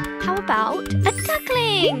 How about a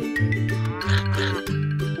duckling?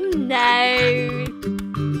 No.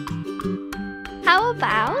 How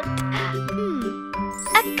about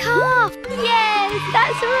a calf? Yes,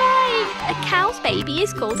 that's right. A cow's baby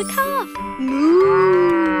is called a calf. Moo.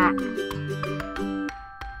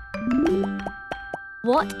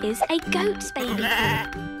 What is a goat's baby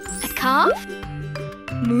called? A calf?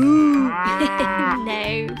 Moo.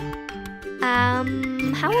 No.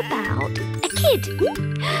 How about a kid?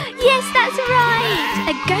 Yes, that's right.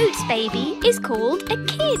 A goat's baby is called a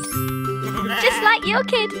kid. Just like your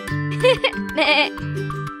kid.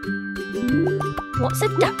 What's a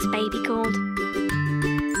duck's baby called?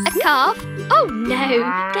 A calf? Oh no,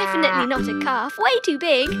 definitely not a calf. Way too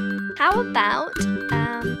big. How about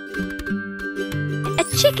a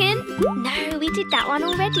chicken? No, we did that one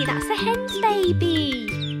already. That's a hen's baby.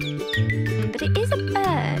 But it is a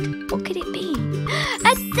bird. What could it be?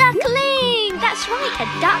 A duckling! That's right, A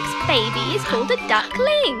duck's baby is called a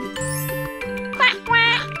duckling. Quack,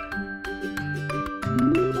 quack.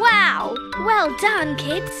 Wow! Well done,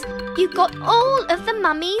 kids. You got all of the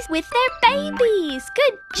mummies with their babies.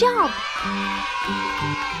 Good job.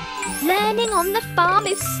 Learning on the farm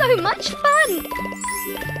is so much fun.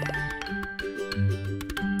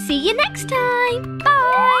 See you next time.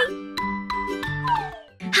 Bye.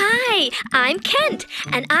 Hi, I'm Kent,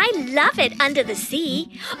 and I love it under the sea.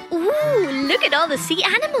 Ooh, look at all the sea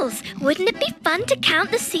animals. Wouldn't it be fun to count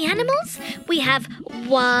the sea animals? We have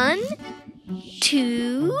 1,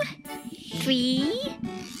 2, 3,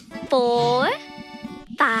 4,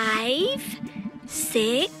 5,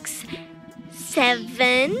 6,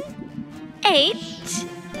 7, 8,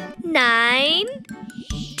 9,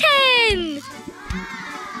 10.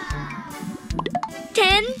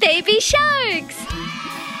 10 baby sharks.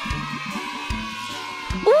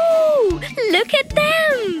 Ooh, look at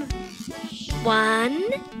them. 1,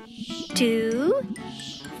 2,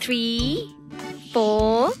 3,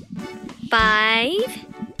 4, 5,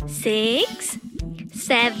 6,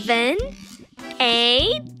 7,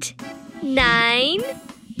 8, 9,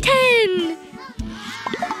 10.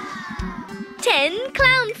 10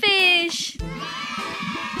 clownfish.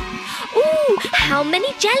 Ooh, how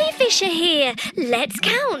many jellyfish are here? Let's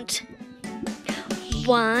count.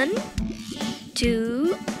 1,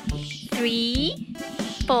 2, 3,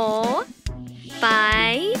 4,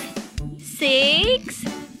 5, 6,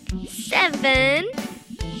 7,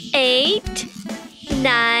 8,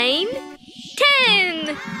 9,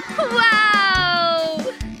 10. Wow!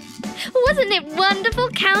 Wasn't it wonderful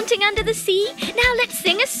counting under the sea? Now let's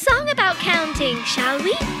sing a song about counting, shall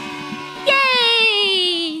we?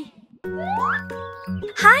 Yay!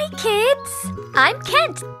 Hi kids! I'm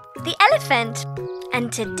Kent, the elephant. And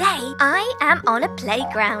today I am on a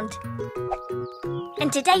playground.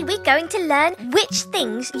 And today we're going to learn which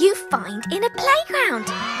things you find in a playground.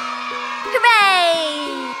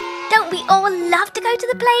 Hooray! Don't we all love to go to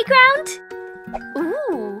the playground?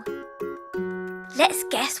 Ooh! Let's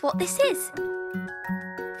guess what this is.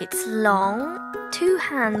 It's long, 2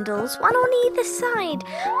 handles, one on either side.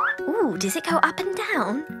 Ooh, does it go up and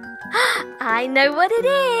down? I know what it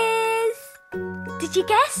is! Did you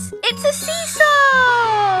guess? It's a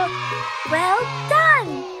seesaw! Well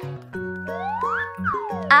done!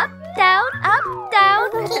 Up, down, up,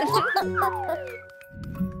 down.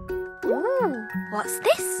 Ooh, what's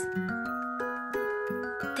this?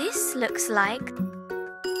 This looks like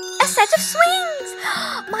a set of swings!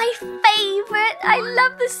 My favourite! I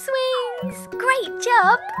love the swings! Great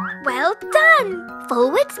job! Well done!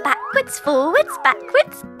 Forwards, backwards, forwards,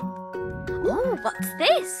 backwards. Ooh, what's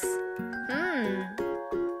this?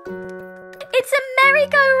 It's a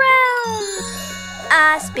merry-go-round!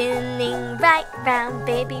 Spinning right round,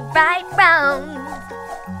 baby, right round.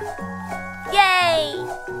 Yay!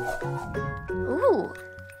 Ooh,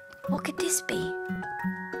 what could this be?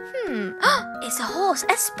 It's a horse,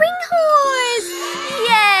 a spring horse!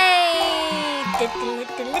 Yay!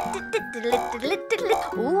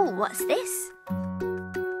 Ooh, what's this?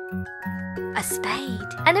 A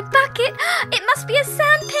spade and a bucket. It must be a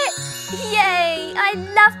sandpit. Yay! I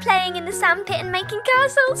love playing in the sandpit and making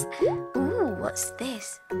castles. Ooh, what's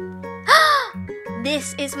this?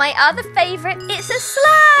 This is my other favourite. It's a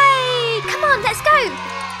slide. Come on, let's go.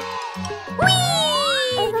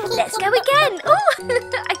 Whee! Let's go again. Ooh,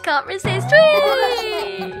 I can't resist.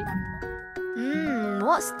 Whee!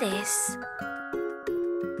 What's this?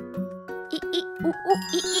 Ooh,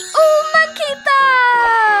 monkey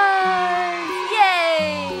bars!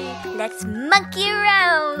 Yay! Let's monkey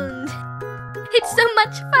around. It's so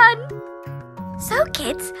much fun. So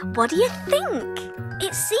kids, what do you think?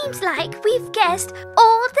 It seems like we've guessed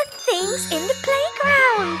all the things in the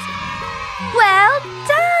playground. Well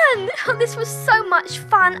done! Oh, this was so much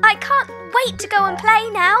fun. I can't wait to go and play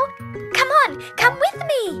now. Come on, come with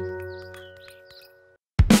me.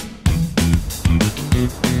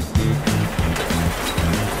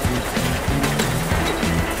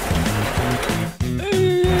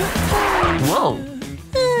 Whoa!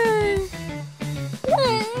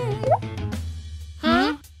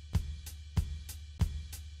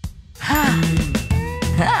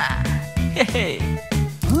 Hey!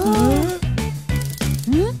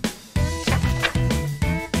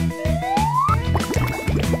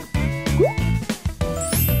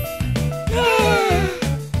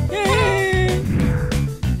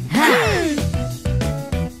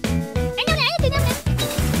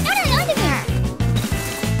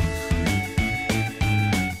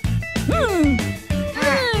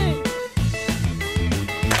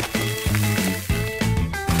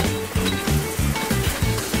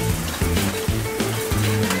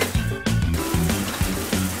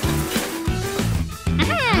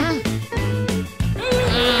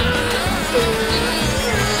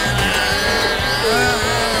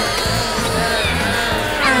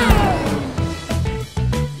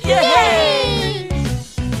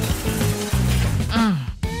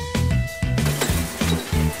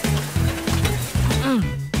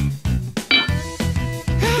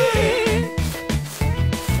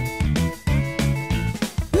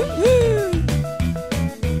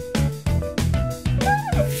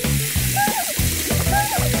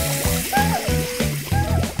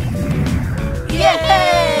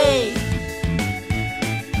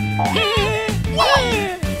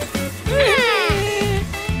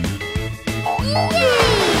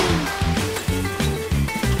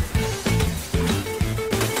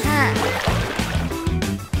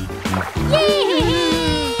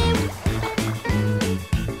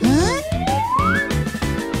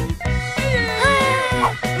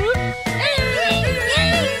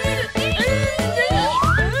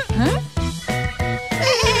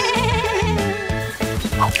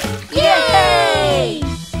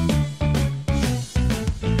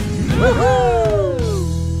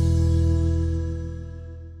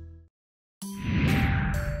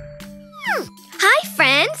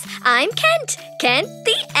 Kent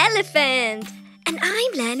the elephant, and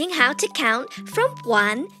I'm learning how to count from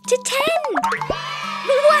 1 to 10.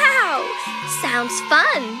 Wow! Sounds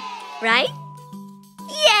fun, right?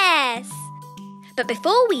 Yes! But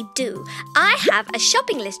before we do, I have a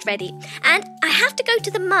shopping list ready, and I have to go to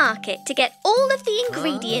the market to get all of the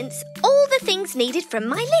ingredients, all the things needed from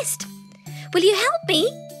my list. Will you help me?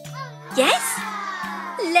 Yes?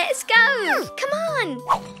 Let's go! Come on!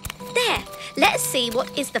 There, let's see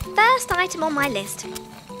what is the first item on my list.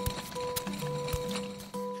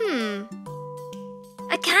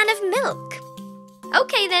 A can of milk.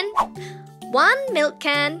 Okay then, 1 milk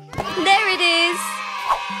can. There it is.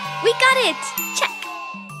 We got it. Check.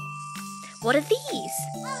 What are these?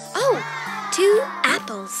 Oh, 2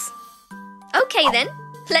 apples. Okay then,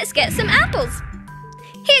 let's get some apples.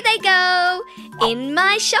 Here they go. In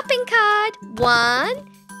my shopping cart. 1,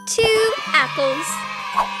 2 apples.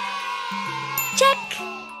 Check.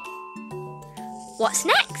 What's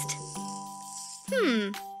next?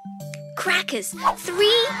 Crackers.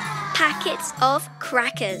 3 packets of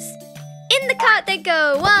crackers. In the cart they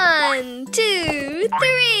go. 1, 2,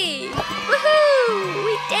 3. Woohoo!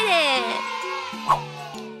 We did it.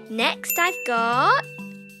 Next I've got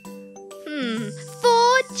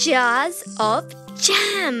 4 jars of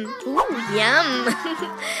jam. Ooh, yum.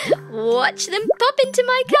 Watch them pop into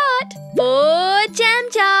my cart. 4 jam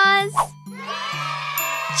jars.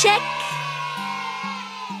 Check.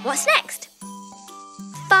 What's next?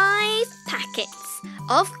 5 packets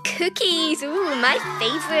of cookies. Ooh, my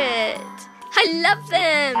favourite. I love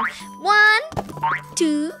them. 1,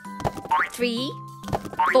 2, 3,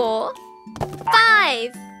 4,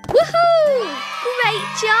 5. Woohoo! Great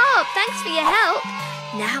job. Thanks for your help.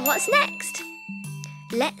 Now what's next?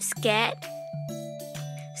 Let's get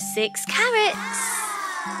 6 carrots.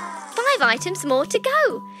 5 items more to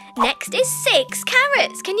go. Next is 6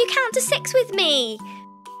 carrots. Can you count to 6 with me?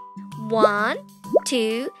 1,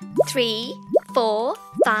 2, 3, 4,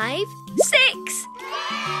 5, 6.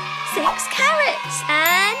 6 carrots.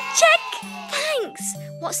 And check. Thanks.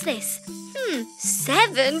 What's this?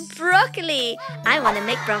 7 broccoli. I want to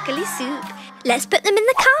make broccoli soup. Let's put them in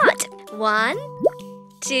the cart. 1,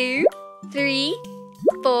 2, 3,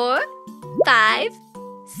 4, 5,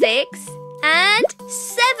 6, and 7.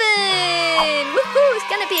 Woohoo! It's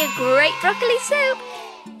going to be a great broccoli soup.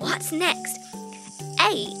 What's next?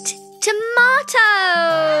 8 tomatoes.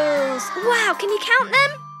 Wow, can you count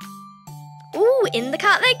them? Ooh, in the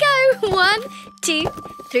cart they go. 1, 2,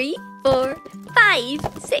 3, 4, 5,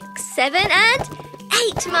 6, 7, and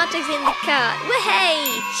 8 tomatoes in the cart.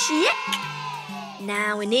 Woohoo! Check.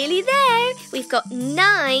 Now we're nearly there. We've got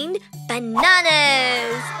 9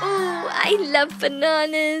 bananas. Ooh, I love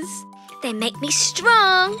bananas. They make me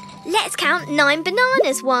strong. Let's count 9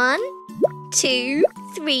 bananas. 1, 2,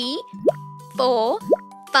 3, 4,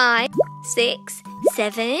 5, 6,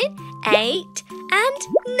 7, 8, and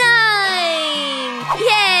 9.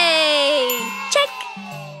 Yay! Check.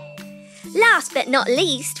 Last but not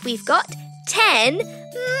least, we've got 10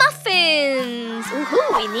 muffins.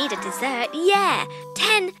 Ooh, we need a dessert. Yeah,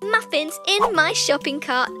 10 muffins in my shopping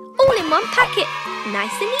cart, all in one packet.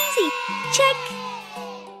 Nice and easy. Check.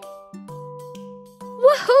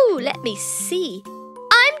 Woohoo! Let me see.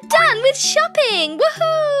 I'm done with shopping.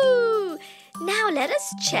 Woohoo! Now let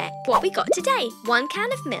us check what we got today. 1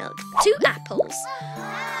 can of milk, 2 apples,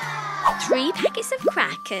 3 packets of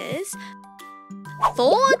crackers,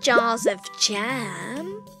 4 jars of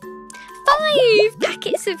jam, 5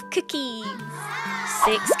 packets of cookies,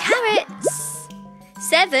 6 carrots,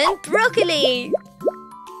 7 broccoli,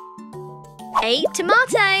 8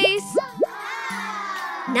 tomatoes,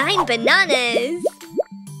 9 bananas,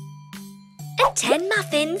 and 10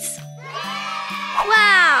 muffins.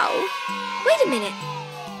 Wow! Wait a minute.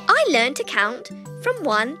 I learned to count from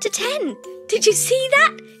 1 to 10. Did you see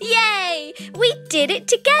that? Yay! We did it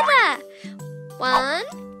together. 1,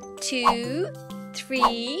 2,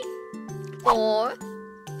 3, 4,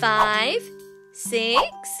 5, 6,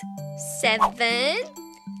 7,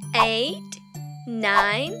 8,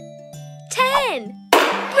 9, 10.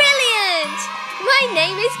 Brilliant! My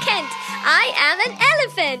name is Kent. I am an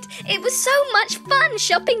elephant. It was so much fun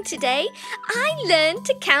shopping today. I learned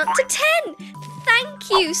to count to 10. Thank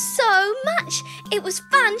you so much. It was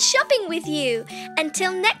fun shopping with you.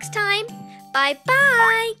 Until next time,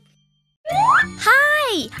 bye-bye.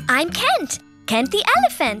 Hi, I'm Kent the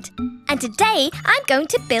elephant. And today I'm going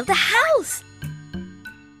to build a house.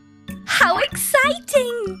 How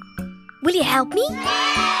exciting! Will you help me?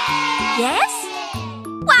 Yes?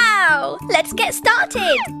 Wow! Let's get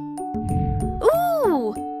started.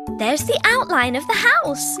 Ooh, there's the outline of the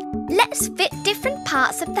house. Let's fit different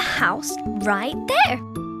parts of the house right there.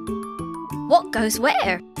 What goes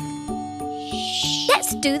where?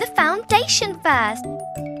 Let's do the foundation first.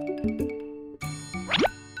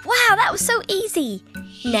 Wow, that was so easy.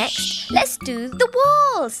 Next, let's do the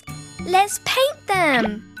walls. Let's paint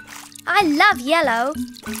them. I love yellow.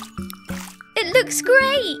 It looks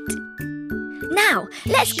great. Now,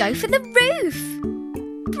 let's go for the roof.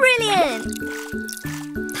 Brilliant.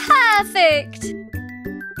 Perfect.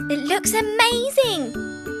 It looks amazing.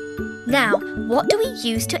 Now, what do we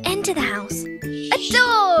use to enter the house? A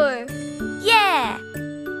door. Yeah.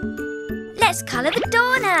 Let's colour the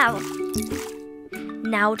door now.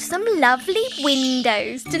 Now some lovely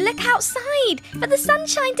windows to look outside for the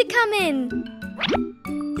sunshine to come in.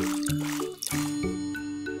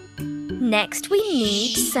 Next we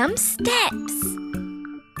need some steps.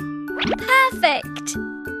 Perfect.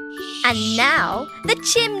 And now the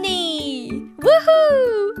chimney.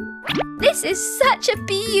 Woohoo! This is such a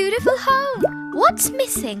beautiful home. What's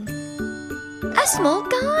missing? A small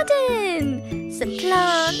garden. Some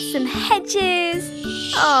plants, some hedges.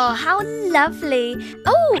 Oh, how lovely.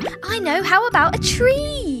 Oh, I know. How about a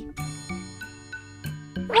tree?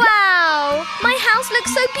 Wow, my house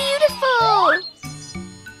looks so beautiful.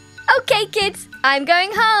 Okay, kids, I'm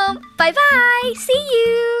going home. Bye-bye. See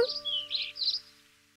you.